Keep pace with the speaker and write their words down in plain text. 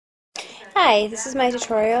Hi, this is my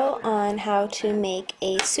tutorial on how to make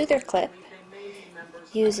a Soother clip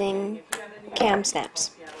using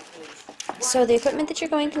kamsnaps. So the equipment that you're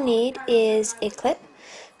going to need is a clip.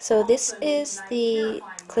 So this is the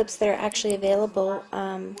clips that are actually available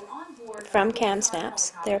from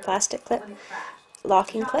kamsnaps. They're a plastic clip,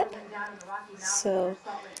 locking clip. So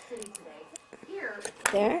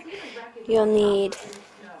there. You'll need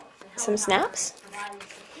some snaps.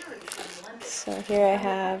 So here I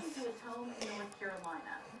have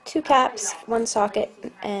 2 caps, 1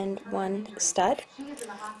 socket, and 1 stud.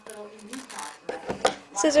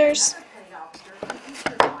 Scissors,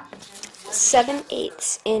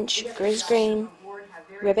 7/8 inch grizz-grain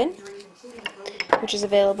ribbon, which is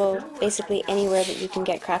available basically anywhere that you can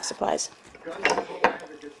get craft supplies.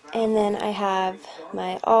 And then I have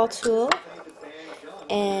my awl tool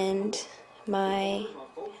and my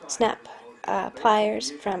snap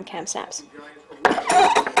pliers from kamsnaps.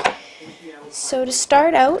 So to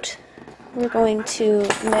start out, we're going to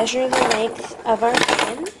measure the length of our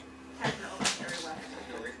ribbon.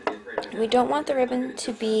 We don't want the ribbon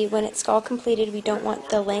to be, when it's all completed, we don't want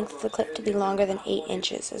the length of the clip to be longer than 8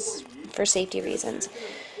 inches for safety reasons.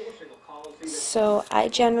 So I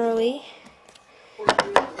generally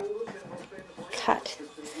cut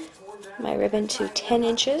my ribbon to 10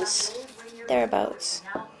 inches, thereabouts,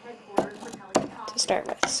 to start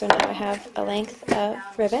with. So now I have a length of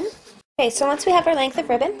ribbon. Okay, so once we have our length of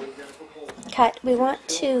ribbon cut, we want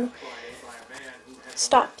to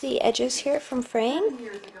stop the edges here from fraying.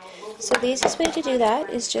 So the easiest way to do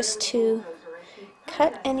that is just to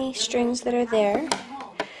cut any strings that are there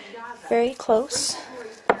very close,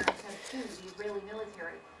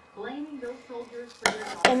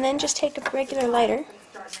 and then just take a regular lighter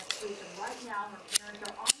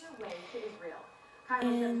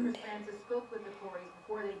and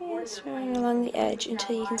just run along the edge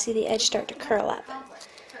until you can see the edge start to curl up.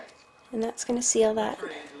 And that's going to seal that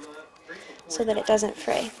so that it doesn't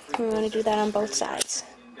fray. We want to do that on both sides.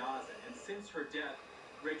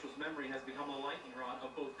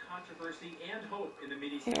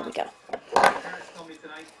 There we go.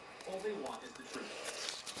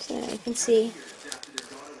 So now you can see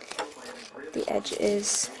the edge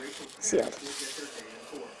is sealed.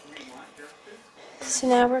 So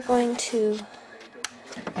now we're going to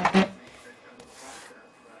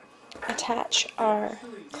attach our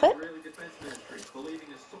clip.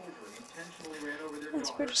 And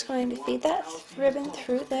so we're just going to feed that ribbon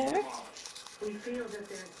through there.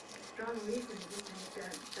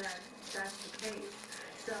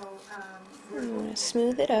 I'm going to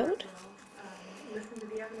smooth it out.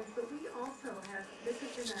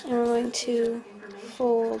 And we're going to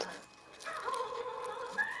fold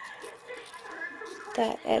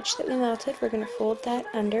that edge that we melted, we're going to fold that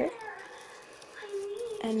under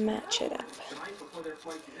and match it up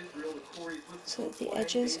so that the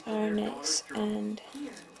edges are nice and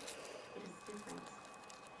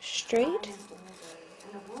straight,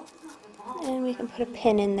 and we can put a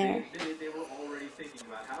pin in there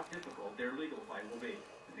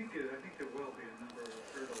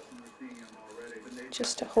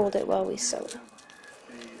just to hold it while we sew.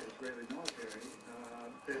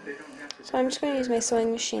 So I'm just going to use my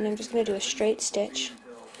sewing machine. I'm just going to do a straight stitch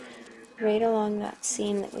right along that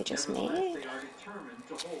seam that we just made.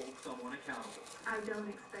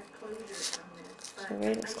 So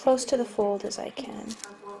right as close to the fold as I can.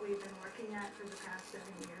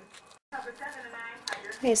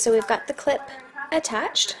 Okay, so we've got the clip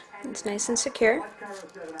attached. It's nice and secure.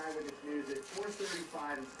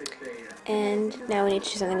 And now we need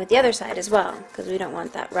to do something with the other side as well, because we don't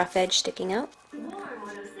want that rough edge sticking out.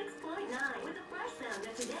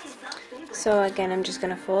 So again, I'm just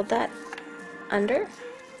going to fold that under,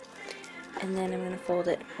 and then I'm going to fold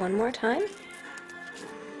it one more time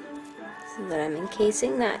so that I'm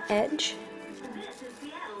encasing that edge.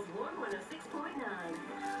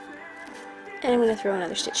 And I'm going to throw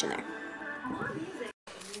another stitch in there.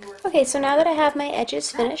 Okay, so now that I have my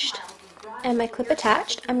edges finished and my clip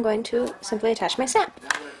attached, I'm going to simply attach my snap.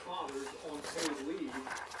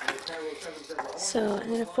 So I'm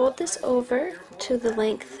going to fold this over to the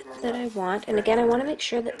length that I want, and again I want to make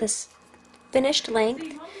sure that this finished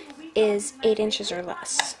length is 8 inches or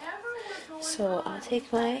less. So I'll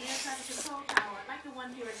take my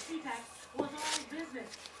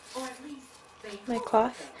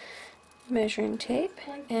cloth measuring tape,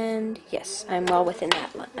 and yes, I'm well within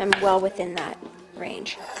that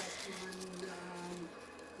range.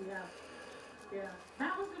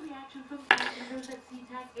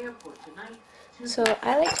 So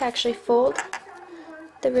I like to actually fold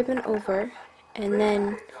the ribbon over and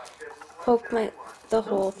then poke my the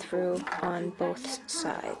hole through on both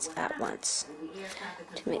sides at once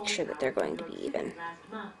to make sure that they're going to be even.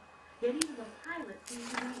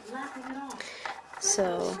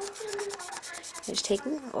 So I'm just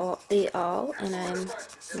taking the awl and I'm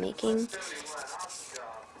making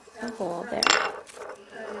a hole there.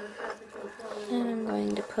 And I'm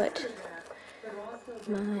going to put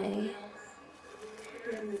my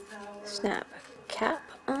snap cap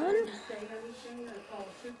on.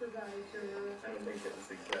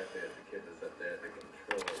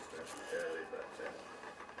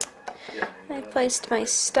 I placed my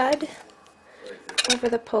stud over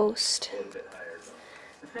the post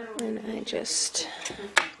and I just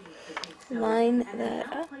line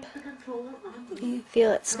that up. You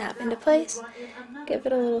feel it snap into place. Give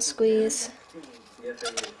it a little squeeze.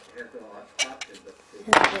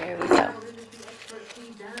 And there we go.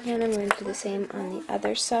 And I'm going to do the same on the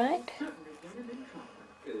other side.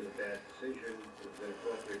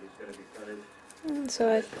 And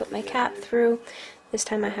so I've put my cap through. This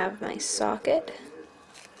time I have my socket.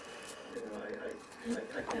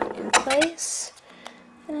 Put that in place.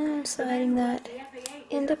 And I'm sliding that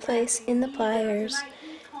into place in the pliers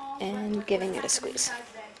and giving it a squeeze.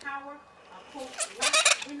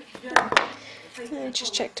 And I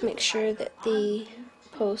just check to make sure that the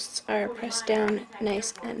posts are pressed down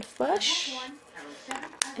nice and flush.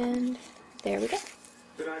 And there we go.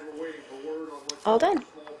 All done.